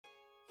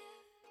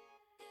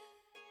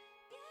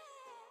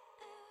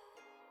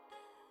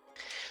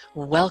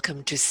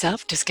Welcome to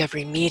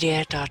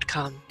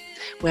selfdiscoverymedia.com,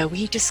 where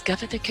we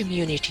discover the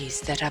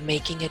communities that are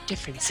making a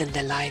difference in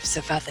the lives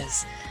of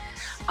others.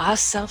 Our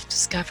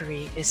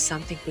self-discovery is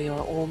something we are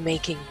all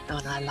making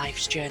on our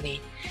life's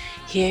journey.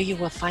 Here you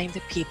will find the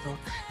people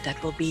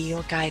that will be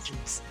your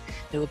guidance,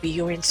 that will be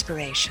your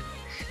inspiration,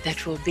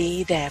 that will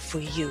be there for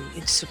you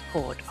in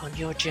support on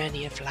your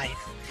journey of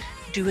life.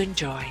 Do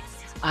enjoy.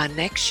 Our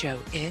next show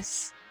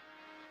is...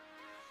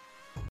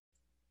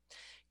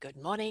 Good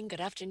morning,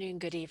 good afternoon,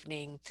 good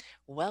evening.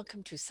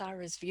 Welcome to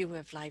Sarah's View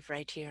of Life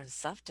right here on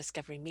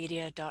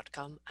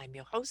selfdiscoverymedia.com. I'm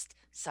your host,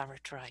 Sarah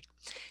Troy.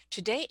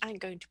 Today I'm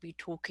going to be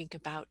talking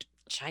about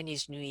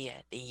Chinese New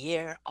Year, the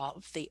year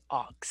of the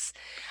ox.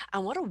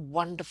 And what a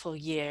wonderful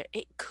year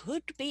it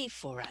could be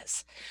for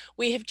us.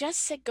 We have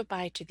just said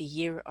goodbye to the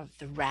year of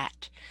the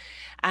rat.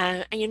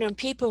 And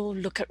people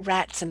look at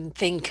rats and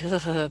think,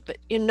 ugh, but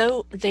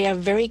they are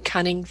very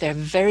cunning, they're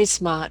very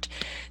smart,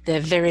 they're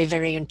very,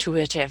 very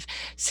intuitive.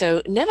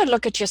 So never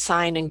look at your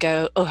sign and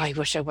go, oh, I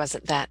wish I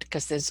wasn't that,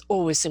 because there's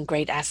always some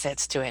great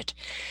assets to it.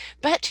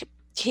 But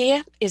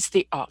here is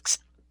the ox.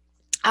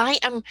 I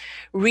am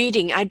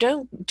reading, I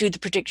don't do the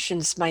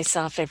predictions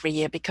myself every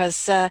year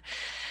because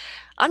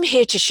I'm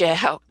here to share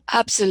how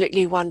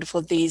absolutely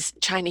wonderful these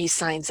Chinese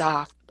signs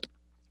are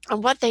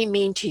and what they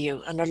mean to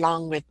you, and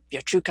along with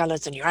your true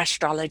colors and your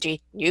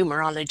astrology,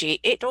 numerology,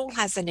 it all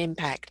has an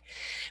impact.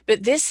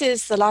 But this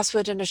is The Last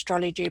Word in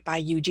Astrology by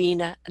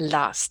Eugenia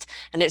Last,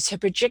 and it's her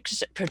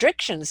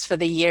predictions for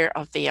the year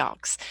of the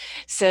ox.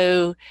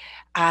 So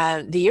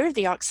the year of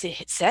the ox,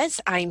 it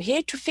says, I'm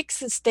here to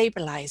fix and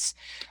stabilize,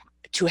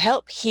 to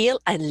help heal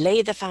and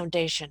lay the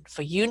foundation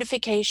for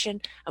unification,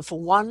 and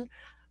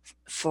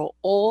for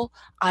all,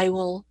 I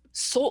will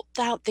sort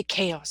out the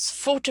chaos,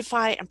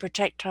 fortify and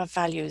protect our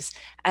values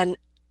and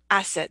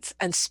assets,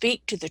 and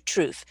speak to the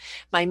truth.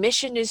 My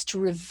mission is to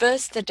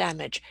reverse the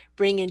damage,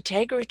 bring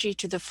integrity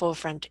to the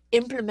forefront,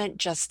 implement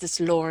justice,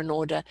 law and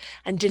order,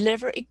 and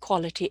deliver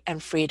equality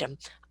and freedom.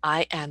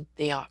 I am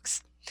the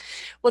ox.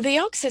 Well, the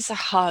ox is a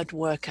hard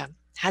worker,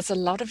 has a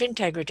lot of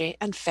integrity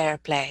and fair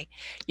play.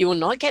 You will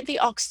not get the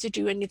ox to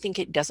do anything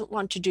it doesn't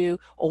want to do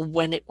or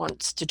when it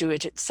wants to do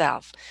it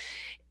itself.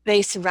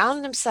 They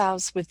surround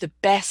themselves with the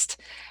best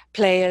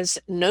players,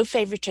 no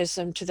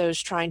favoritism to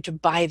those trying to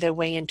buy their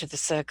way into the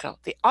circle.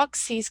 The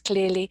ox sees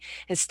clearly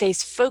and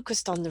stays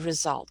focused on the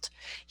result.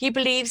 He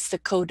believes the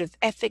code of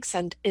ethics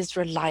and is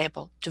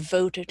reliable,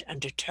 devoted, and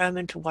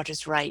determined to what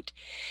is right.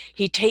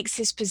 He takes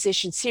his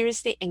position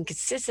seriously and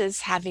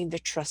considers having the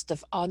trust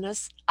of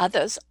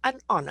others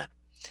and honor.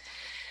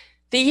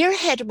 The year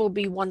ahead will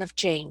be one of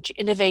change,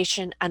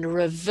 innovation, and a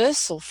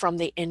reversal from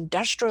the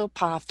industrial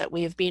path that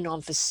we have been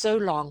on for so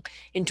long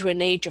into an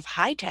age of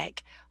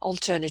high-tech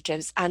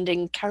alternatives and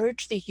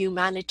encourage the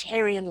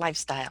humanitarian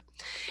lifestyle.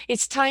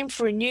 It's time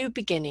for new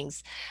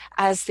beginnings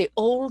as the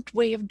old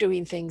way of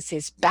doing things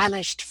is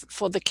banished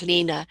for the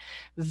cleaner,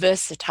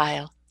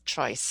 versatile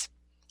choice.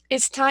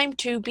 It's time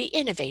to be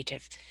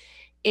innovative,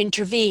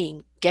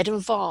 intervene, get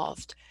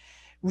involved,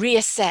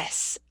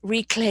 reassess,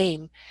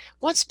 reclaim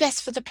what's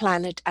best for the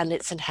planet and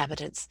its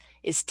inhabitants.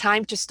 It's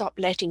time to stop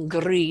letting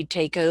greed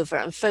take over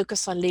and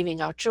focus on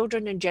leaving our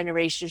children and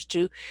generations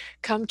to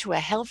come to a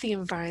healthy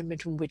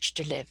environment in which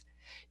to live.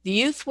 The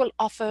youth will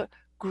offer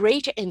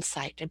greater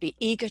insight and be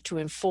eager to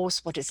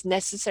enforce what is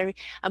necessary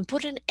and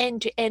put an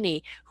end to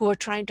any who are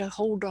trying to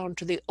hold on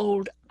to the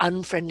old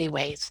unfriendly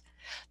ways.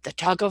 The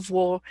tug of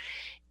war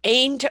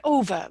ain't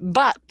over,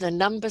 but the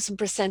numbers and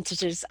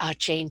percentages are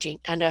changing,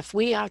 and if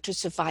we are to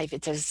survive,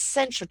 it's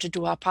essential to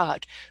do our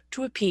part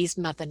to appease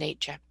Mother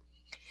Nature.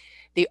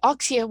 The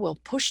ox year will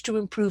push to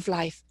improve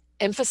life,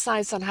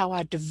 emphasize on how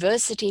our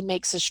diversity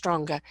makes us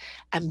stronger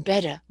and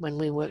better when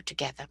we work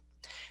together.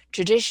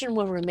 Tradition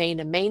will remain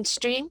a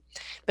mainstream,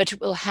 but it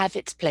will have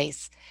its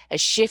place. A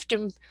shift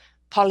in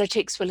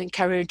politics will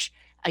encourage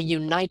a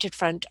united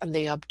front and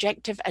the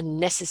objective and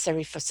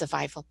necessary for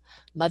survival.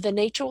 Mother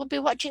Nature will be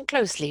watching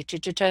closely to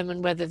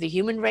determine whether the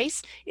human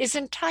race is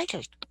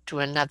entitled to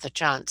another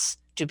chance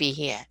to be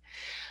here.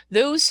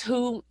 Those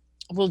who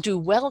will do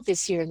well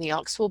this year in the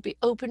ox will be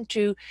open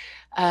to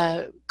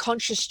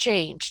conscious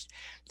change.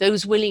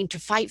 Those willing to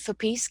fight for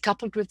peace,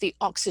 coupled with the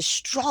ox's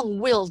strong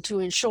will to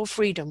ensure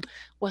freedom,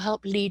 will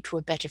help lead to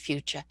a better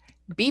future.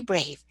 Be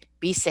brave,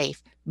 be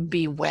safe,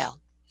 be well.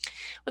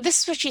 Well,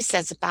 this is what she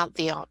says about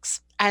the ox.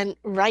 And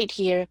right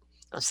here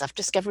on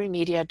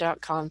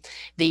selfdiscoverymedia.com,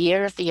 the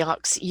year of the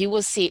ox, you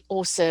will see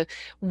also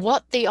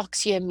what the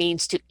ox year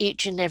means to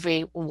each and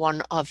every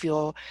one of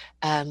your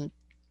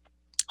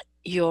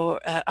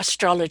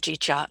astrology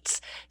charts.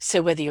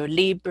 So whether you're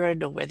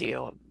Libran or whether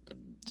you're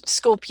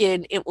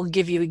Scorpion, it will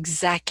give you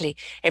exactly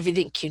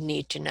everything you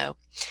need to know.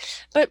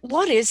 But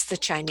what is the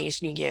Chinese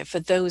New Year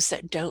for those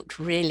that don't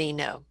really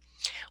know?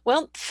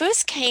 Well,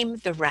 first came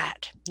the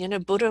rat.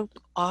 Buddha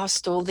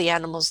asked all the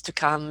animals to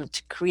come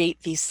to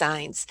create these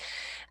signs.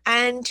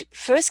 And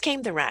first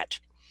came the rat.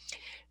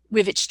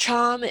 With its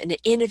charm and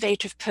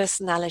innovative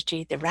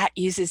personality, the rat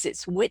uses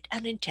its wit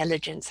and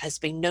intelligence, has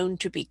been known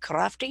to be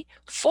crafty,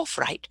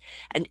 forthright,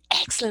 an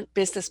excellent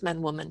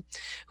businessman woman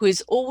who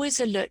is always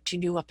alert to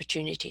new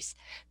opportunities.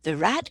 The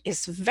rat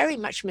is very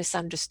much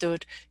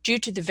misunderstood due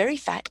to the very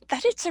fact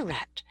that it's a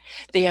rat.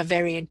 They are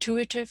very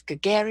intuitive,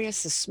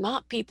 gregarious, and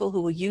smart people who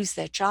will use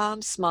their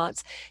charms,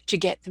 smarts to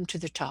get them to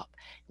the top.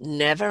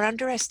 Never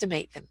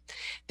underestimate them.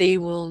 They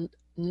will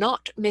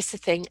not miss a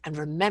thing and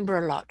remember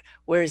a lot.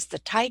 Whereas the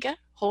tiger,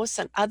 horse,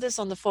 and others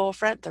on the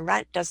forefront, the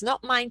rat does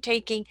not mind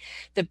taking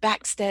the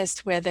back stairs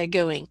to where they're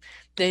going.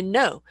 They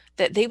know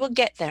that they will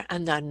get there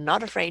and they're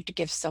not afraid to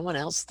give someone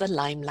else the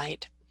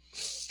limelight.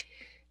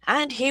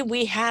 And here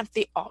we have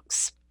the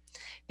ox.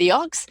 The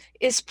ox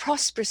is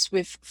prosperous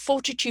with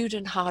fortitude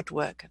and hard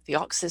work. The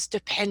ox is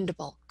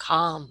dependable,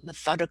 calm,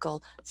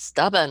 methodical,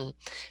 stubborn.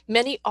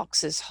 Many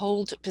oxes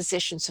hold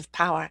positions of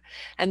power,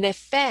 and their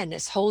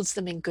fairness holds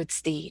them in good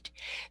stead.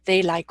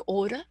 They like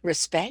order,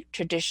 respect,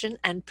 tradition,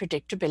 and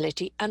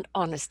predictability and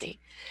honesty.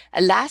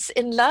 Alas,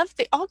 in love,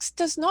 the ox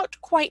does not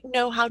quite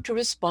know how to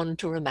respond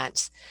to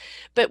romance.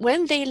 But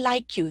when they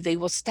like you, they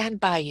will stand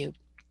by you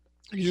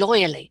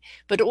loyally,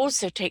 but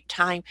also take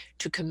time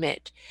to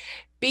commit.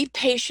 Be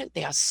patient.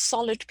 They are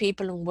solid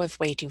people and worth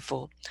waiting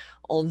for.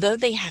 Although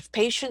they have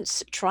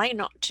patience, try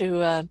not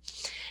to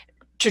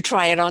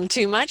try it on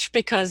too much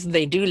because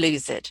they do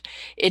lose it.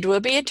 It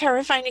will be a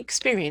terrifying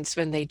experience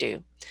when they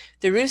do.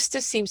 The rooster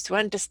seems to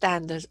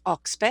understand the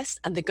ox best,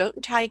 and the goat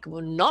and tiger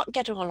will not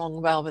get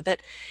along well with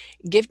it.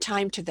 Give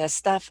time to their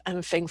stuff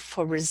and think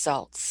for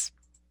results.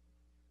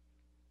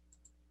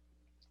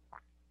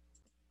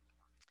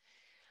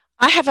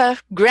 I have a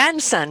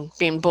grandson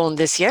being born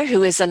this year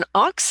who is an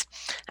ox,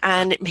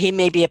 and he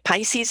may be a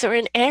Pisces or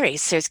an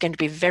Aries, so it's going to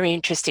be very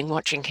interesting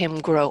watching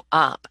him grow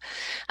up.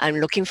 I'm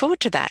looking forward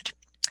to that.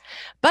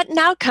 But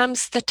now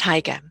comes the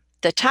tiger.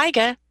 The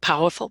tiger,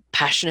 powerful,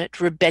 passionate,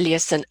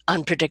 rebellious, and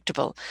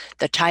unpredictable.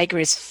 The tiger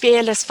is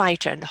fearless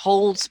fighter and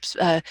holds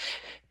them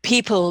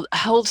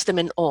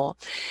in awe.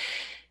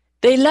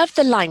 They love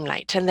the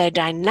limelight, and their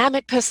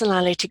dynamic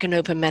personality can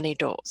open many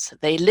doors.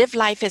 They live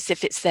life as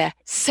if it's their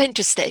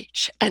center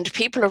stage, and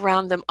people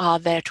around them are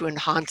there to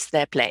enhance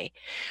their play.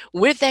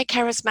 With their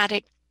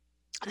charismatic,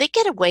 they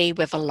get away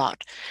with a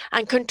lot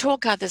and can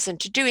talk others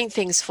into doing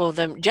things for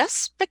them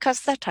just because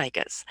they're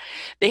tigers.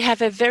 They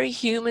have a very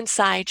human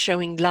side,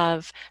 showing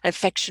love,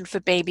 affection for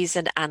babies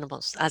and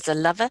animals. As a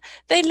lover,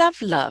 they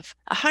love love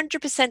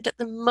 100% at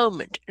the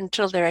moment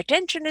until their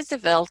attention is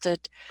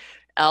diverted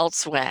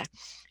elsewhere.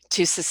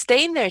 To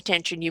sustain their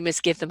attention, you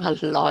must give them a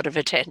lot of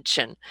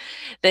attention.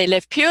 They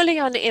live purely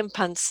on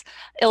impulse,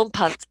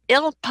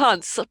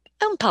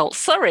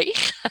 sorry.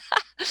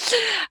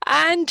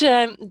 and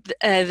and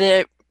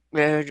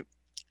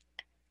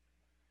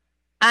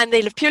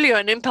they live purely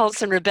on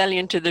impulse and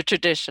rebellion to the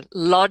tradition.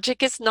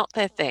 Logic is not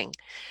their thing.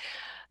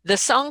 The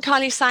song,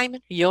 Carly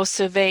Simon, You're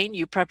So Vain,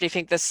 you probably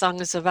think the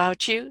song is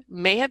about you,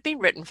 may have been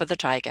written for the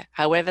tiger.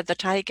 However, the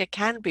tiger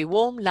can be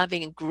warm,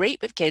 loving, and great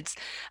with kids,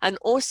 and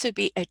also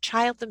be a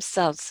child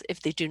themselves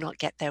if they do not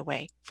get their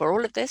way. For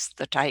all of this,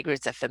 the tiger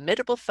is a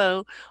formidable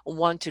foe,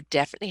 one to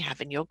definitely have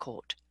in your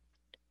court.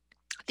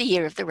 The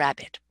Year of the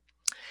Rabbit.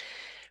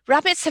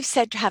 Rabbits have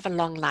said to have a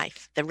long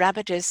life. The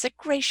rabbit is a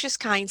gracious,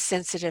 kind,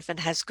 sensitive, and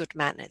has good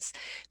manners.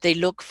 They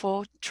look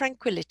for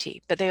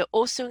tranquility, but they are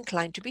also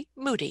inclined to be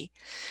moody.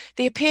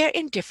 They appear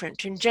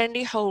indifferent and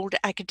generally hold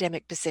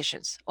academic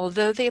positions.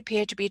 Although they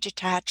appear to be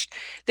detached,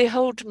 they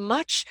hold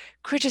much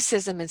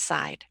criticism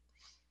inside.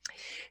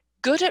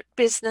 Good at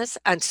business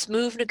and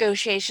smooth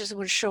negotiations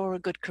will ensure a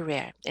good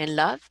career. In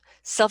love,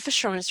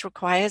 self-assurance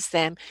requires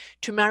them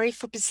to marry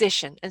for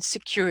position and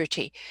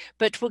security,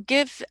 but will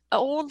give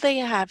all they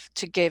have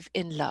to give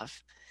in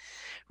love.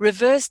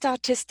 Reversed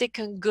artistic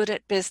and good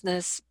at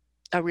business,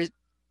 the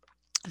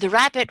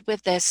rabbit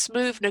with their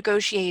smooth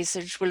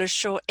negotiations will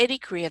assure any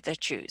career they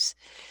choose.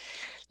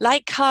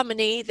 Like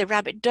harmony, the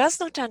rabbit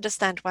does not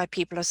understand why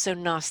people are so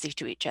nasty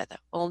to each other.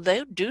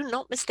 Although, do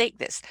not mistake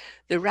this,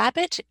 the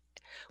rabbit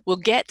will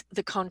get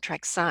the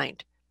contract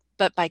signed,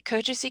 but by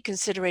courtesy,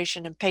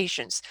 consideration, and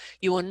patience,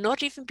 you will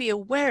not even be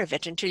aware of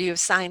it until you have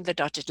signed the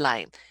dotted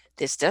line.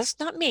 This does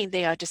not mean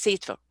they are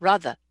deceitful.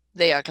 Rather,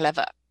 they are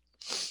clever.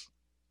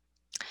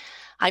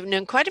 I've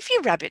known quite a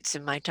few rabbits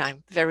in my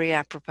time, very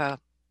apropos.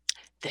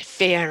 The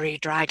fairy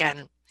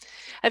dragon.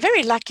 A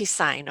very lucky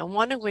sign, and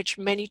one in which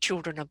many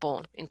children are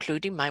born,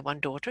 including my one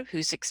daughter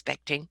who's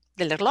expecting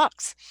the little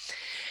ox.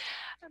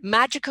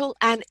 Magical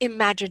and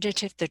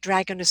imaginative, the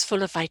dragon is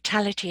full of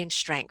vitality and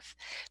strength.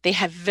 They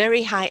have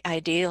very high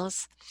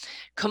ideals,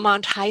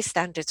 command high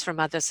standards from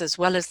others as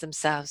well as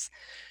themselves.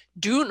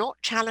 Do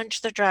not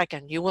challenge the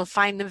dragon. You will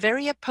find them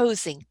very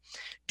opposing.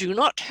 Do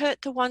not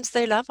hurt the ones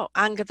they love or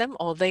anger them,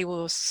 or they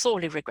will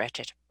sorely regret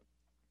it.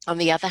 On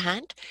the other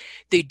hand,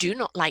 they do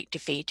not like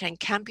defeat and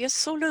can be a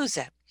sore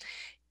loser.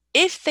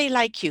 If they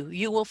like you,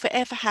 you will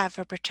forever have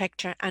a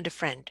protector and a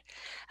friend.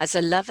 As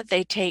a lover,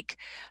 they take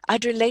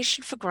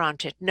adulation for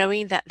granted,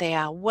 knowing that they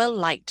are well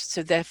liked,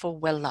 so therefore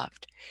well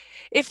loved.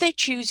 If they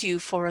choose you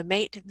for a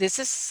mate, this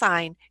is a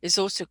sign is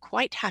also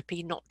quite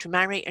happy not to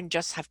marry and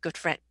just have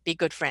be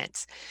good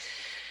friends.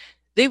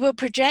 They will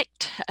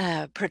protect,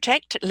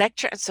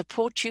 lecture, and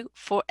support you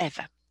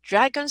forever.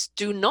 Dragons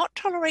do not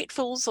tolerate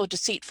fools or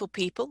deceitful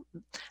people,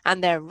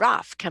 and their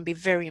wrath can be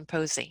very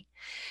imposing.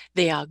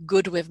 They are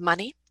good with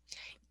money,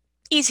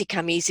 easy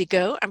come, easy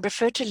go, and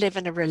prefer to live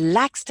in a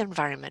relaxed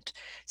environment.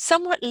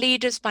 Somewhat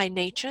leaders by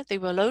nature, they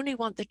will only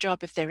want the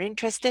job if they're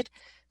interested.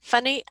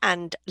 Funny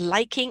and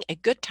liking a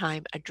good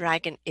time, a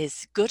dragon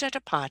is good at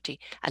a party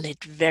and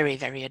it's very,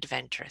 very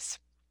adventurous.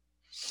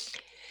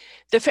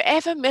 The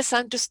forever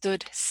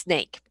misunderstood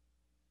snake.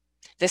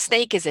 The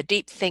snake is a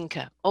deep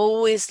thinker,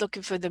 always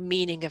looking for the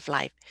meaning of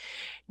life.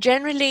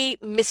 Generally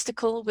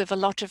mystical with a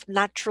lot of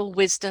natural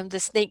wisdom, the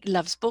snake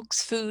loves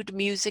books, food,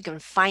 music,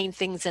 and fine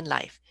things in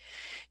life.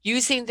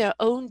 Using their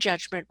own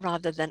judgment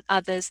rather than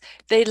others,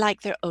 they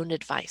like their own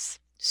advice.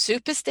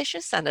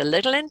 Superstitious and a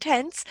little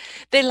intense,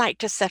 they like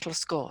to settle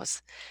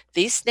scores.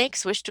 These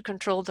snakes wish to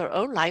control their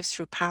own lives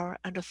through power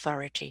and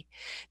authority.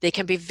 They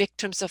can be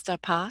victims of their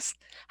past,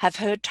 have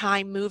hard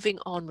time moving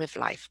on with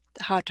life,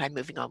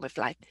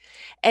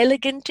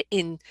 elegant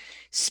in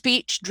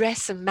speech,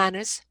 dress, and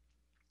manners,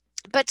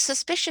 but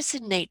suspicious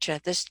in nature.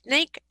 The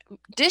snake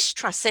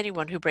distrusts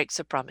anyone who breaks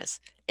a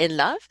promise. In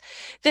love,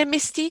 their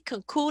mystique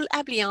and cool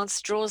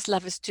ambiance draws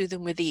lovers to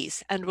them with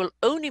ease and will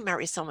only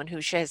marry someone who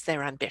shares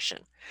their ambition.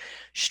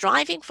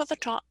 Striving for the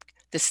top,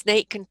 the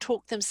snake can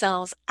talk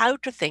themselves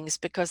out of things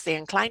because they're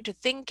inclined to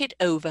think it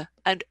over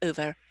and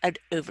over and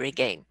over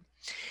again.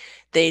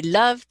 They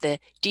love the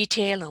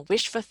detail and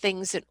wish for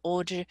things in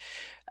order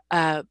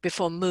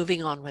before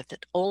moving on with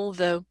it,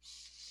 although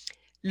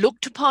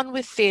looked upon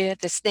with fear,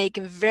 the snake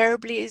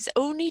invariably is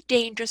only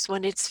dangerous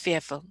when it's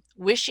fearful.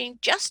 Wishing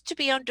just to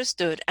be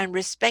understood and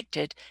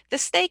respected, the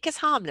snake is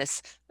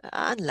harmless,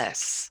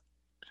 unless.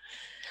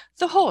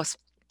 The horse.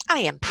 I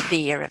am the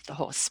year of the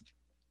horse.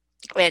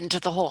 And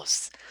the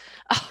horse.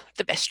 Oh,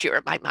 the best year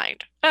of my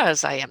mind,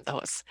 as I am the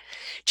horse.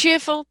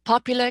 Cheerful,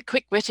 popular,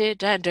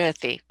 quick-witted, and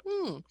earthy.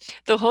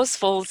 The horse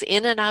falls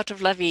in and out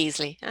of love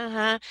easily.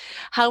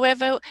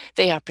 However,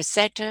 they are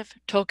perceptive,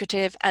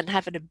 talkative, and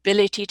have an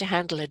ability to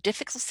handle a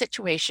difficult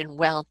situation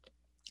well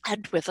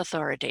and with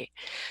authority.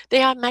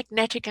 They are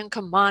magnetic and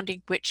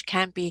commanding, which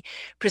can be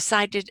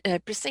perceived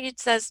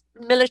as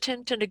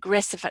militant and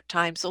aggressive at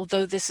times,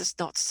 although this is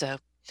not so.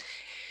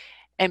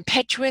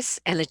 Impetuous,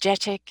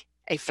 energetic,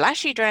 a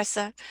flashy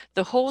dresser,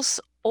 the horse,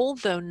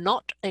 although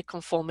not a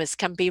conformist,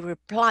 can be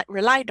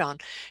relied on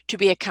to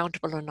be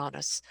accountable and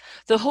honest.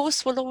 The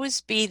horse will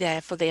always be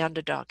there for the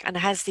underdog and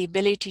has the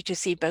ability to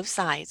see both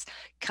sides,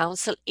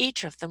 counsel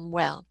each of them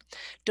well.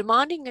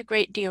 Demanding a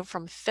great deal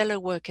from fellow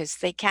workers,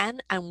 they can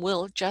and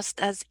will just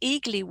as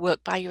eagerly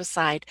work by your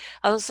side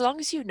as long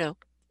as you know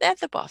they're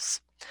the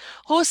boss.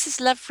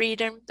 Horses love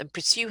freedom and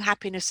pursue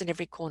happiness in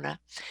every corner.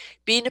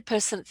 Being a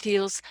person that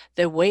feels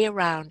their way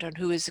around and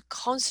who is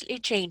constantly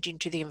changing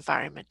to the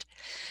environment.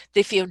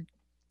 They feel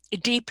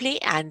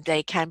deeply and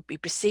they can be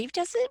perceived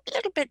as a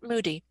little bit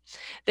moody.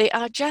 They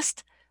are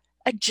just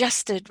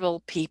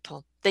adjustable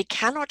people. They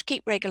cannot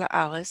keep regular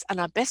hours and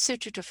are best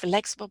suited to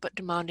flexible but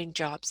demanding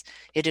jobs.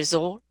 It is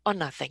all or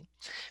nothing.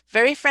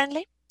 Very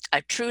friendly,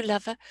 a true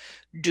lover.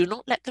 Do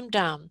not let them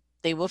down.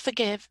 They will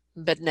forgive,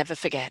 but never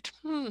forget.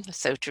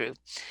 So true.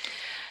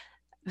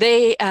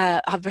 They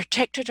are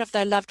protected of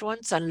their loved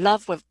ones and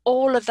love with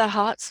all of their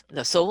hearts,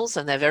 their souls,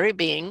 and their very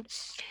being.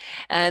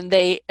 And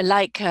they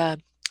like a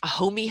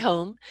homey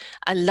home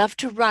and love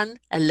to run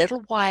a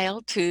little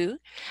while too.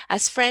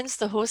 As friends,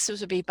 the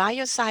horses will be by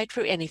your side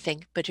through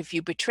anything, but if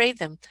you betray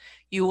them,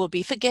 you will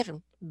be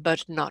forgiven,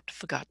 but not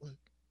forgotten.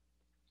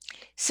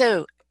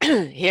 So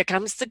here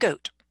comes the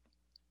goat.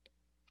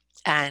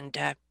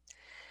 And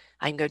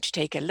I'm going to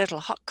take a little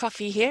hot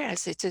coffee here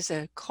as it is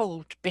a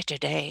cold, bitter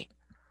day.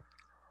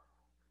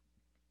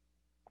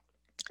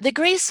 The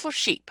graceful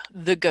sheep,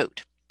 the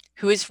goat,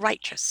 who is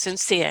righteous,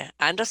 sincere,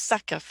 and a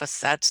sucker for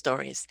sad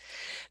stories.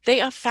 They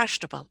are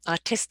fashionable,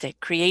 artistic,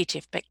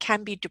 creative, but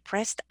can be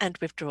depressed and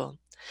withdrawn.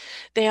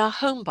 They are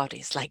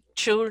homebodies like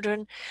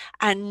children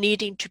and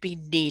needing to be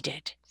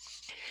needed.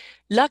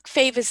 Luck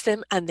favors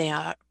them and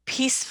their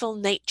peaceful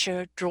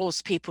nature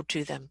draws people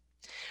to them.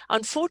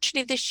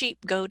 Unfortunately, the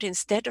sheep goat,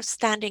 instead of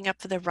standing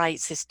up for their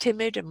rights, is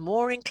timid and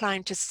more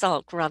inclined to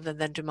sulk rather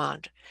than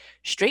demand.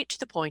 Straight to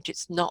the point,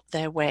 it's not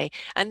their way,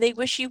 and they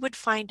wish you would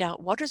find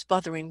out what is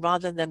bothering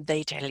rather than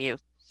they tell you.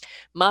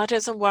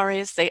 Martyrs and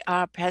warriors, they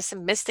are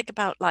pessimistic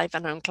about life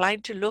and are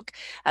inclined to look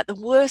at the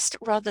worst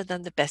rather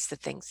than the best of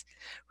things.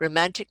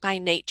 Romantic by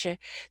nature,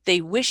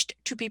 they wished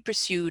to be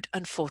pursued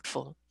and fought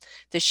for.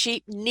 The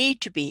sheep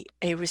need to be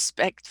in a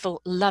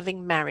respectful,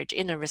 loving marriage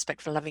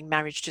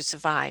to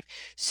survive,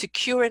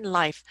 secure in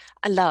life,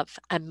 love,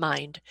 and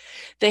mind.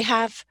 They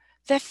have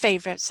their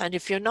favorites, and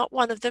if you're not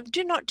one of them,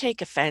 do not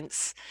take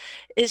offense.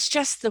 It's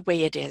just the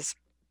way it is.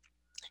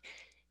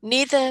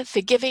 Neither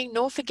forgiving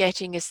nor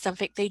forgetting is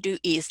something they do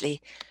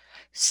easily,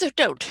 so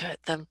don't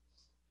hurt them.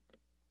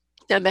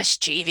 The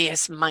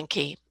mischievous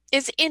monkey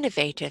is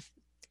innovative,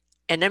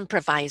 an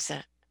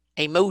improviser,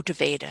 a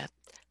motivator.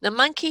 The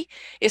monkey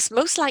is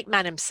most like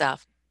man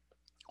himself.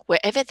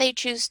 Wherever they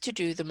choose to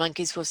do, the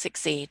monkeys will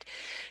succeed.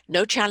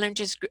 No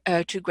challenge is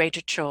too great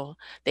a chore.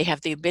 They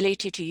have the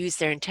ability to use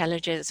their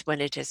intelligence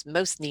when it is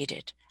most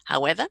needed.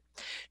 However,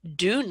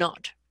 do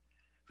not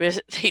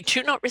they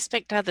do not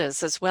respect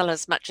others as well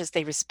as much as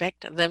they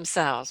respect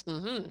themselves.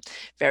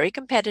 Very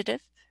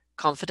competitive,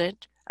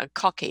 confident, and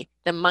cocky,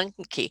 the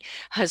monkey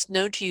has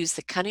known to use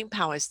the cunning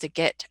powers to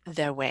get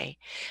their way.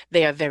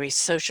 They are very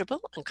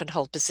sociable and can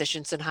hold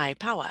positions in high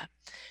power.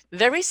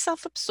 Very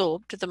self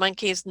absorbed, the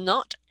monkey is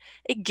not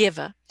a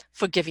giver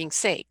for giving's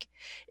sake.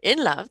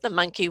 In love, the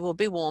monkey will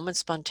be warm and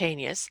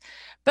spontaneous,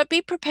 but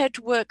be prepared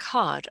to work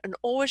hard and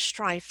always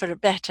strive for a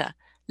better.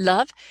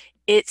 Love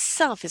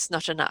itself is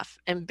not enough.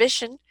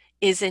 Ambition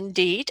is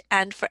indeed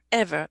and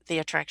forever the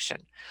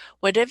attraction.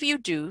 Whatever you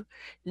do,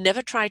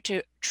 never try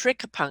to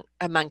trick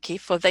a monkey,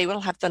 for they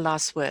will have the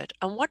last word.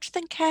 And watch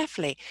them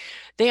carefully.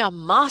 They are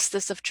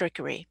masters of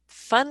trickery.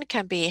 Fun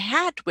can be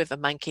had with a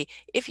monkey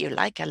if you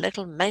like a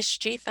little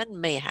mischief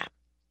and mayhem.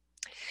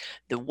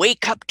 The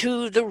wake up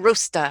to the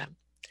rooster.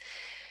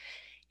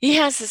 He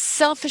has a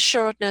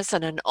self-assuredness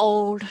and an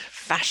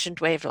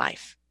old-fashioned way of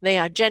life. They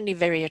are generally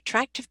very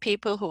attractive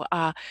people who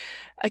are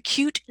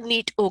acute,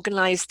 neat,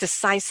 organized,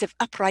 decisive,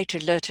 upright,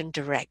 alert, and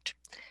direct.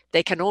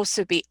 They can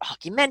also be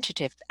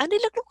argumentative and a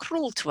little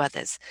cruel to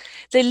others.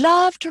 They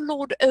love to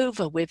lord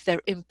over with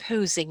their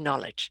imposing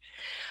knowledge.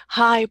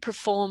 High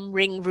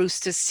performing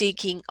roosters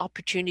seeking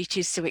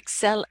opportunities to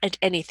excel at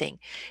anything.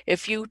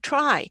 If you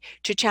try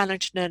to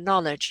challenge their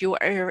knowledge, you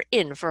are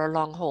in for a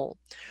long haul.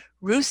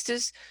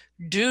 Roosters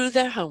do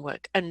their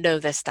homework and know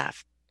their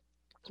stuff.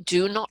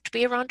 Do not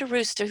be around a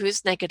rooster who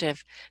is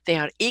negative. They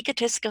are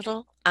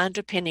egotistical and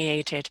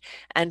opinionated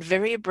and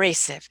very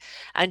abrasive,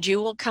 and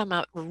you will come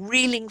out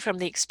reeling from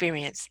the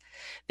experience.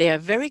 They are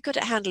very good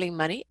at handling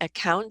money,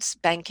 accounts,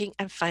 banking,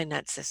 and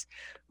finances.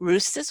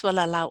 Roosters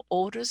will allow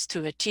orders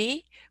to a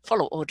T,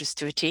 follow orders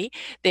to a T.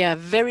 They are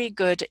very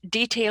good,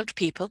 detailed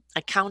people,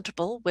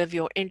 accountable with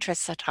your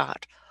interests at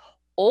heart.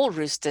 All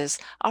roosters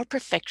are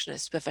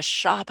perfectionists with a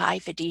sharp eye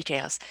for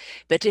details,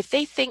 but if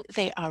they think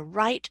they are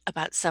right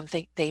about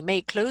something, they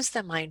may close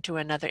their mind to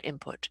another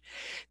input.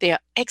 They are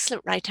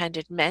excellent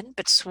right-handed men,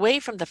 but sway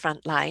from the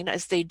front line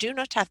as they do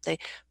not have the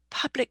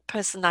public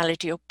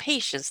personality or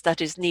patience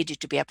that is needed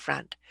to be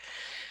upfront.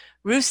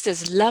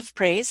 Roosters love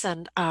praise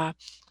and are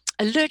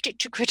allergic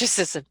to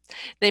criticism.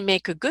 They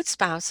make a good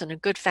spouse and a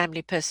good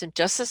family person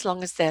just as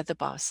long as they're the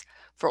boss.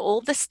 For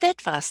all the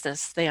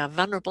steadfastness, they are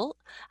vulnerable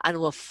and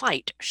will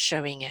fight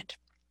showing it.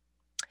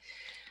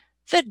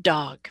 The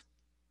dog,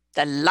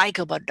 the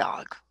likable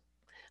dog,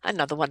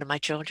 another one of my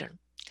children,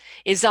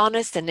 is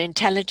honest and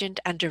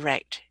intelligent and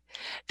direct.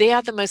 They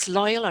are the most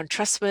loyal and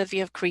trustworthy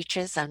of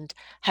creatures and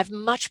have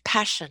much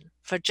passion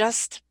for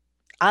just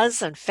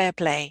us and fair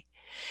play.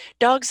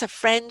 Dogs are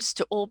friends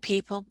to all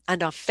people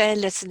and are fair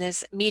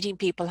listeners, meeting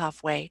people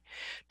halfway.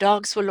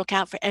 Dogs will look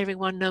out for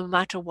everyone no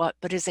matter what,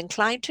 but is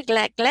inclined to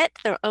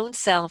neglect their own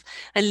self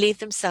and leave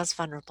themselves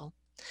vulnerable.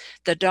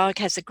 The dog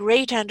has a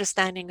great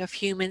understanding of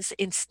humans,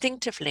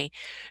 instinctively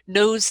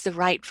knows the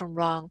right from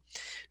wrong,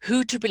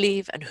 who to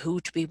believe and who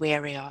to be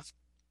wary of.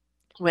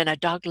 When a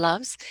dog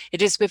loves,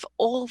 it is with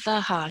all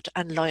their heart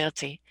and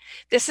loyalty.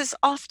 This is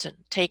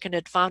often taken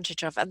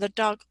advantage of, and the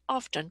dog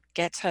often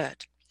gets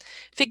hurt.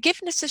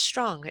 Forgiveness is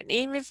strong, and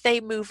even if they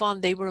move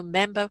on, they will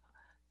remember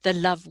the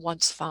love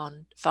once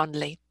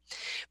fondly.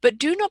 But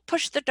do not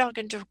push the dog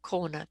into a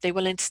corner. They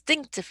will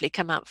instinctively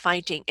come out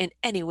fighting in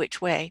any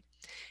which way.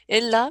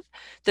 In love,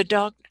 the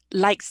dog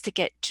likes to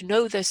get to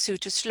know their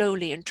suitor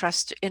slowly and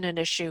trust in an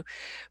issue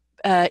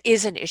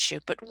is an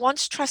issue. But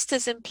once trust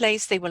is in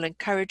place, they will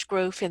encourage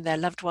growth in their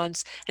loved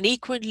ones and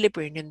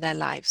equilibrium in their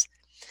lives.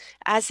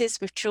 As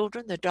is with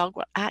children, the dog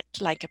will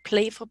act like a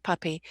playful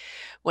puppy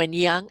when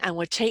young and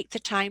will take the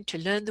time to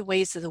learn the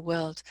ways of the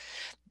world.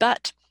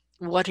 But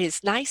what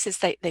is nice is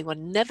that they will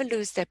never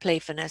lose their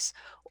playfulness.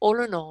 All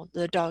in all,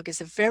 the dog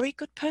is a very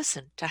good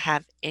person to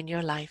have in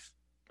your life.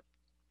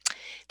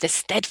 The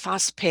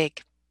steadfast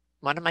pig,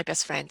 one of my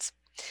best friends.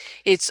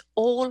 It's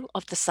all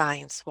of the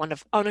signs, one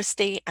of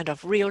honesty and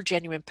of real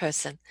genuine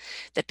person.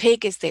 The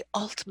pig is the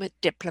ultimate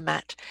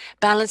diplomat,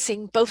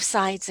 balancing both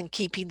sides and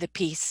keeping the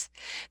peace.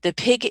 The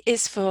pig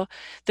is for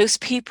those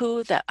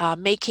people that are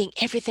making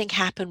everything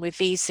happen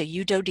with ease so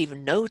you don't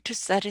even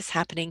notice that is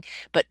happening,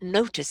 but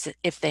notice it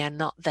if they are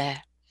not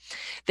there.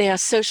 They are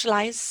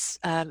socialized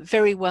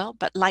very well,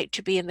 but like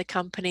to be in the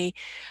company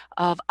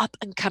of up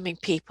and coming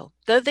people,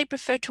 though they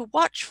prefer to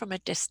watch from a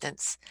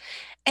distance.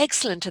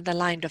 Excellent in the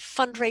line of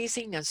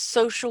fundraising and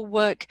social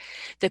work,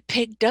 the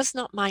pig does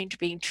not mind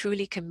being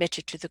truly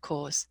committed to the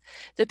cause.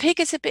 The pig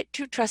is a bit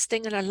too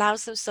trusting and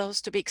allows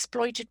themselves to be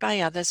exploited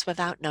by others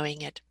without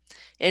knowing it.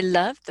 In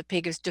love, the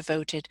pig is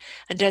devoted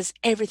and does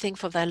everything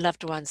for their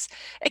loved ones,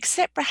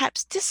 except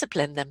perhaps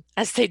discipline them,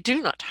 as they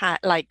do not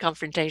like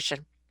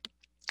confrontation.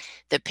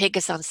 The pig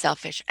is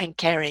unselfish and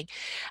caring,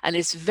 and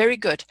is very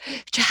good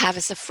to have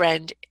as a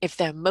friend if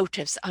their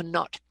motives are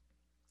not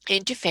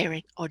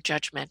interfering or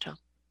judgmental.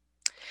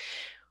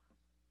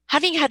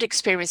 Having had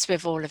experience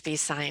with all of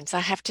these signs, I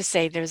have to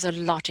say there's a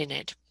lot in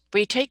it.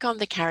 We take on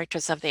the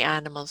characters of the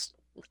animals,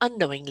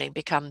 unknowingly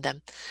become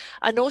them,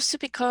 and also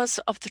because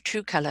of the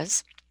true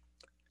colors,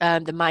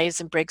 the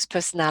Myers and Briggs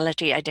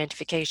personality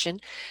identification,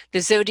 the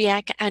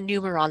zodiac, and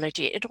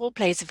numerology. It all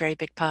plays a very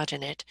big part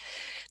in it.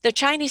 The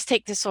Chinese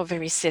take this all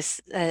very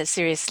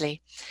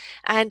seriously.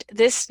 And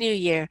this new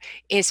year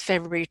is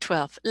February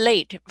 12th,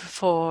 late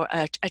for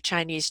a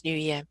Chinese New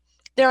Year.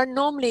 There are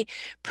normally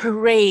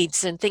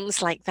parades and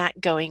things like that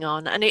going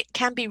on, and it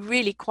can be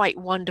really quite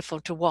wonderful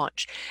to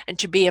watch and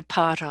to be a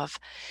part of.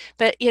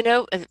 But,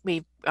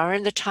 we are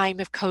in the time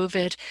of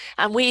COVID,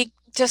 and we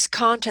just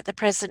can't at the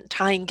present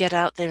time get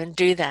out there and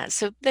do that.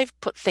 So they've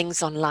put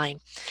things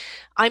online.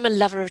 I'm a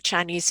lover of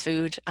Chinese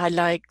food. I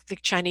like the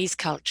Chinese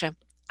culture.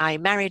 I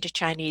married a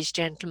Chinese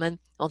gentleman,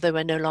 although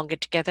we're no longer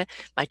together.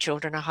 My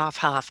children are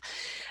half-half.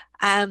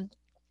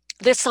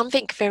 There's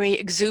something very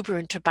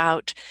exuberant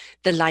about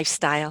the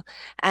lifestyle,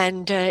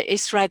 and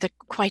it's rather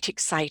quite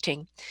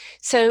exciting.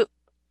 So,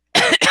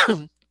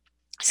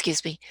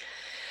 excuse me.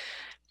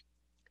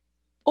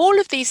 All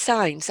of these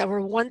signs are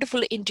a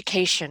wonderful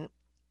indication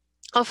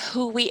of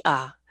who we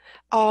are,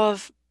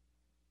 of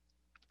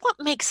what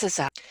makes us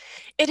up.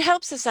 It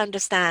helps us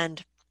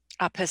understand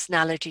our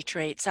personality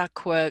traits, our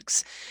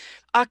quirks,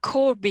 our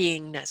core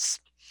beingness.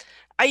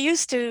 I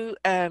used to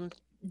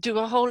do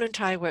a whole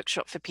entire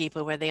workshop for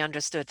people where they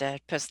understood their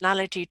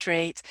personality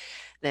traits,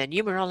 their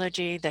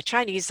numerology, their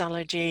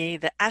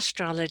Chineseology, the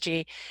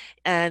astrology,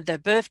 and their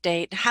birth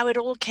date, how it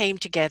all came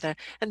together,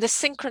 and the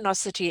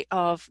synchronicity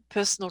of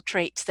personal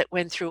traits that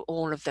went through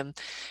all of them.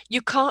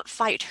 You can't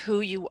fight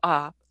who you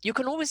are. You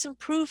can always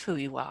improve who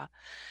you are.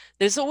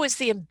 There's always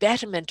the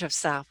embetterment of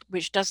self,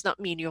 which does not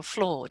mean you're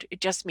flawed.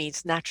 It just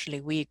means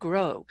naturally we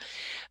grow.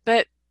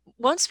 But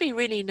once we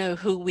really know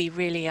who we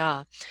really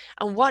are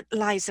and what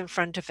lies in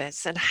front of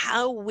us and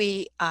how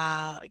we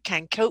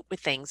can cope with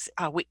things,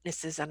 our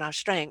weaknesses and our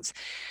strengths,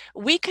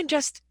 we can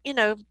just,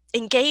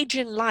 engage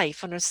in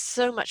life on a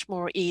so much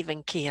more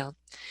even keel.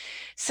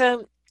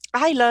 So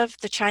I love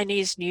the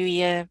Chinese New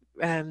Year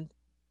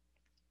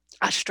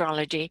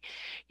astrology,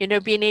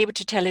 being able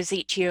to tell us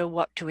each year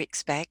what to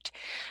expect.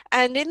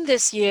 And in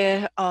this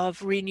year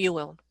of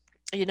renewal,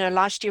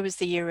 last year was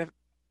the year of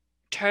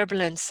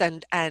turbulence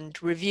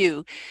and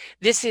review.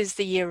 This is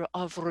the year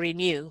of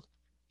renew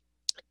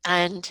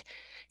and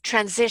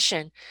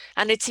transition.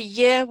 And it's a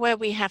year where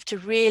we have to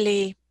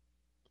really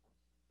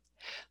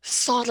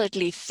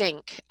solidly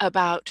think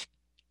about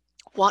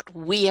what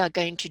we are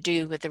going to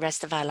do with the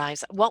rest of our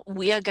lives, what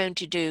we are going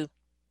to do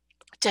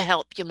to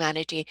help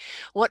humanity,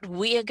 what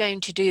we are going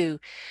to do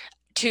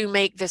to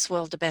make this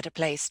world a better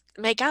place,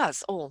 make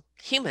us all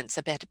humans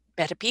a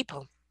better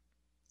people.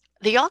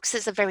 The ox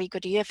is a very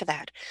good year for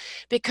that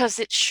because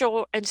it's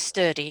short and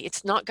sturdy.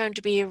 It's not going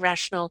to be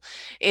irrational.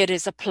 It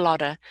is a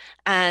plodder.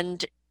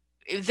 And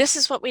this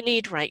is what we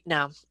need right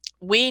now.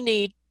 We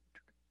need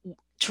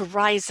to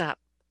rise up,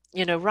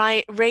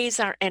 raise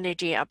our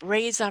energy up,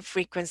 raise our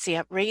frequency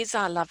up, raise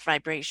our love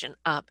vibration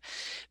up.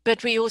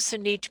 But we also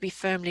need to be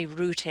firmly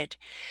rooted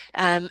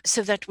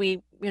so that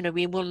we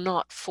will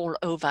not fall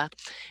over.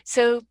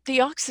 So the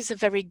ox is a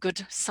very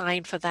good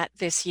sign for that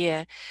this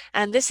year.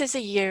 And this is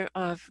a year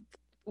of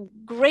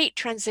great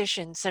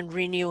transitions and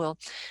renewal.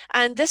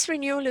 And this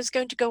renewal is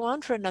going to go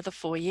on for another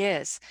 4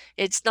 years.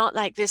 It's not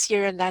like this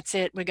year and that's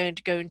it. We're going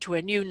to go into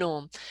a new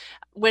norm.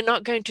 We're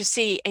not going to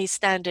see a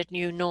standard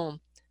new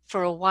norm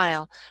for a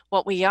while.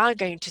 What we are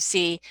going to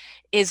see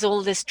is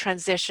all this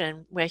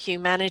transition where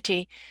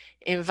humanity,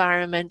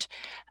 environment,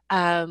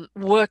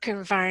 work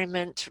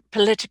environment,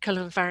 political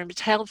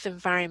environment, health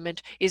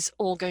environment is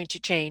all going to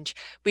change.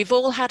 We've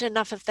all had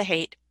enough of the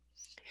hate.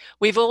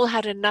 We've all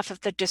had enough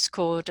of the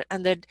discord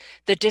and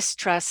the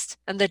distrust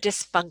and the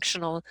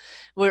dysfunctional.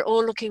 We're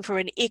all looking for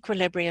an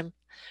equilibrium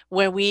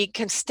where we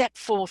can step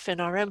forth in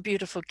our own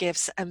beautiful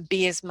gifts and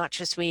be as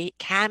much as we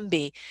can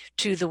be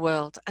to the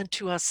world and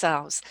to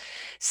ourselves.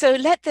 So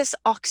let this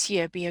ox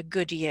year be a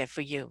good year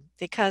for you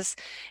because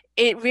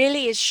it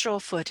really is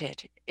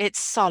sure-footed. It's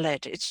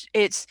solid.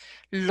 It's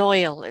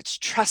loyal. It's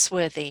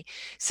trustworthy.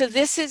 So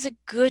this is a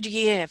good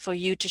year for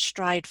you to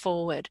stride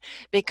forward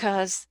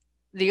because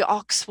the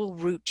ox will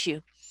root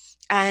you.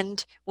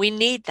 And we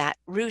need that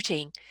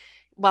rooting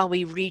while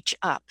we reach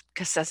up,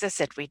 because as I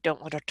said, we don't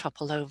want to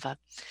topple over.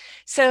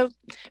 So,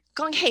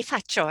 Gong Hei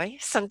Fat Joy,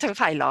 Santang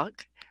Phai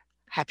Lok.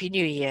 Happy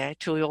New Year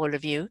to all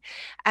of you.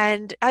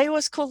 And I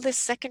always call this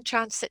second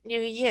chance at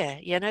New Year.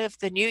 If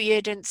the New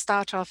Year didn't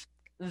start off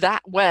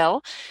that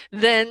well,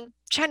 then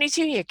Chinese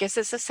New Year gives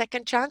us a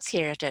second chance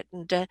here at it.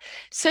 And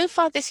so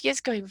far this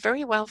year's going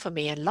very well for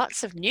me and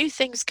lots of new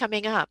things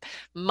coming up.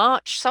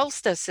 March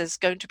solstice is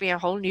going to be a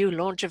whole new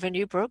launch of a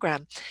new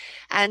program.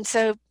 And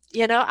so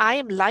I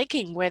am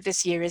liking where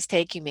this year is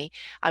taking me.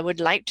 I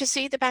would like to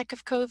see the back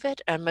of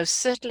COVID and most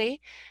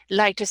certainly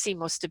like to see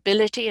more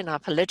stability in our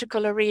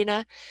political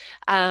arena.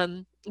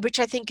 which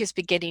I think is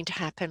beginning to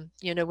happen.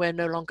 We're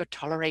no longer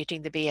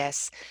tolerating the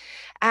BS.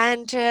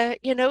 And,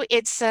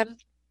 it's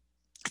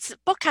a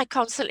book I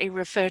constantly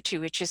refer to,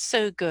 which is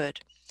so good.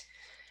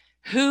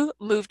 Who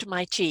Moved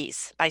My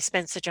Cheese by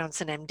Spencer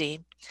Johnson,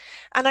 MD.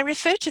 And I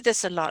refer to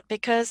this a lot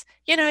because,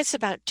 it's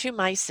about two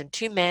mice and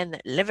two men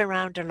that live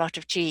around a lot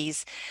of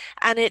cheese.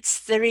 And it's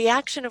the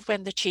reaction of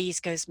when the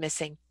cheese goes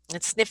missing.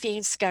 And Sniffy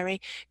and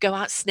Scurry go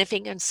out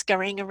sniffing and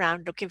scurrying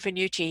around looking for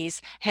new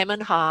cheese. Hem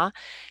and Ha.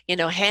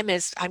 Hem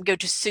is, I'm going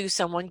to sue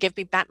someone, give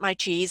me back my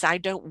cheese. I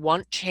don't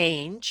want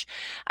change.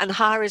 And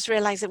Ha is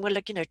realizing, well,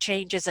 look,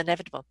 change is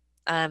inevitable.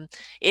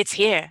 It's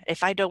here.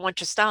 If I don't want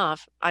to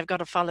starve, I've got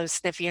to follow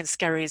Sniffy and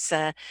Scurry's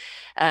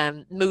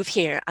move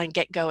here and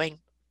get going.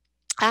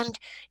 And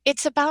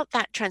it's about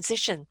that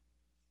transition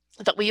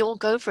that we all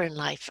go through in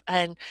life,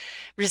 and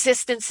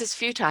resistance is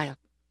futile.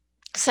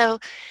 So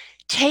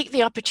take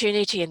the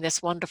opportunity in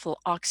this wonderful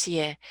ox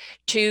year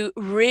to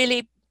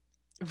really,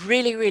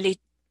 really, really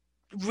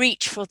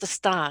reach for the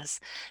stars.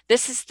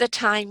 This is the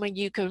time when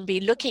you can be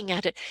looking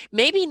at it,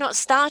 maybe not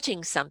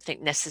starting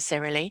something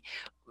necessarily,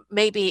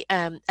 maybe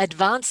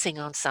advancing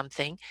on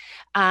something.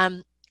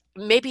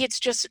 Maybe it's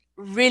just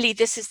really,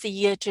 this is the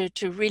year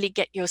to really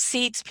get your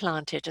seeds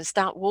planted and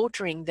start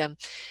watering them.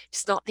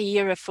 It's not the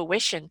year of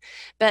fruition,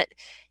 but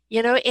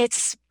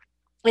it's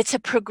a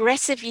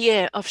progressive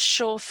year of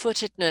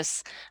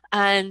sure-footedness,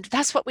 and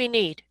that's what we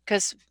need,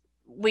 because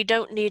we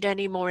don't need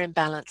any more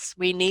imbalance.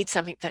 We need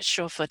something that's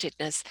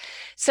sure-footedness.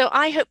 So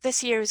I hope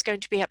this year is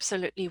going to be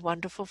absolutely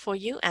wonderful for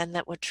you, and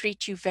that will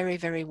treat you very,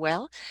 very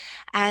well.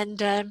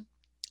 And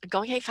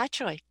Gong Hei Fat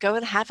Choi, go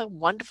and have a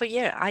wonderful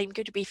year. I'm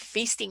going to be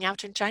feasting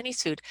out in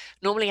Chinese food.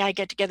 Normally I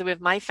get together with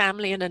my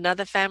family and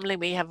another family.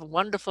 We have a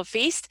wonderful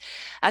feast.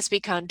 As we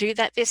can't do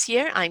that this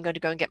year, I'm going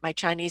to go and get my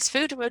Chinese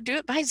food, and we'll do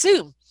it by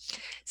Zoom.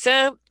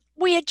 So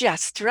we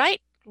adjust,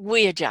 right?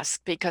 We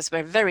adjust because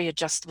we're very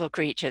adjustable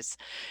creatures.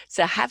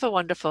 So have a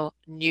wonderful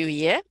new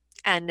year.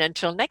 And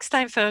until next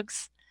time,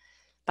 folks.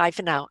 Bye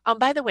for now.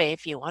 By the way,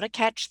 if you want to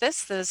catch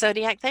this, the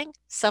Zodiac thing,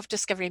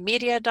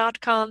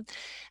 selfdiscoverymedia.com,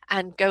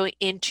 and go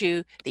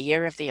into the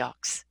Year of the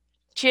Ox.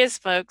 Cheers,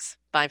 folks.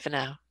 Bye for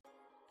now.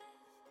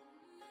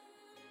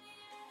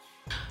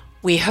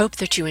 We hope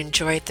that you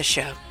enjoyed the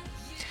show.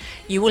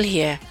 You will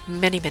hear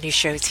many, many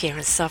shows here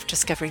on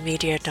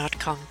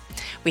selfdiscoverymedia.com.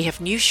 We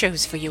have new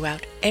shows for you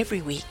out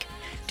every week.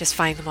 Just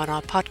find them on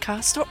our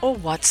podcast or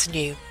What's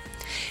New.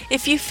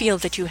 If you feel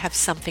that you have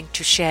something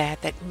to share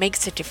that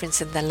makes a difference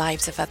in the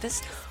lives of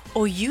others,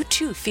 or you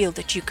too feel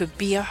that you could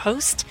be a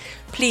host,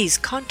 please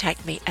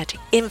contact me at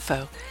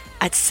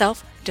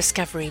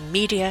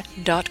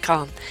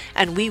info@selfdiscoverymedia.com,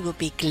 and we will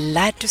be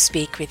glad to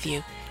speak with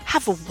you.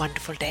 Have a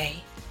wonderful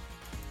day.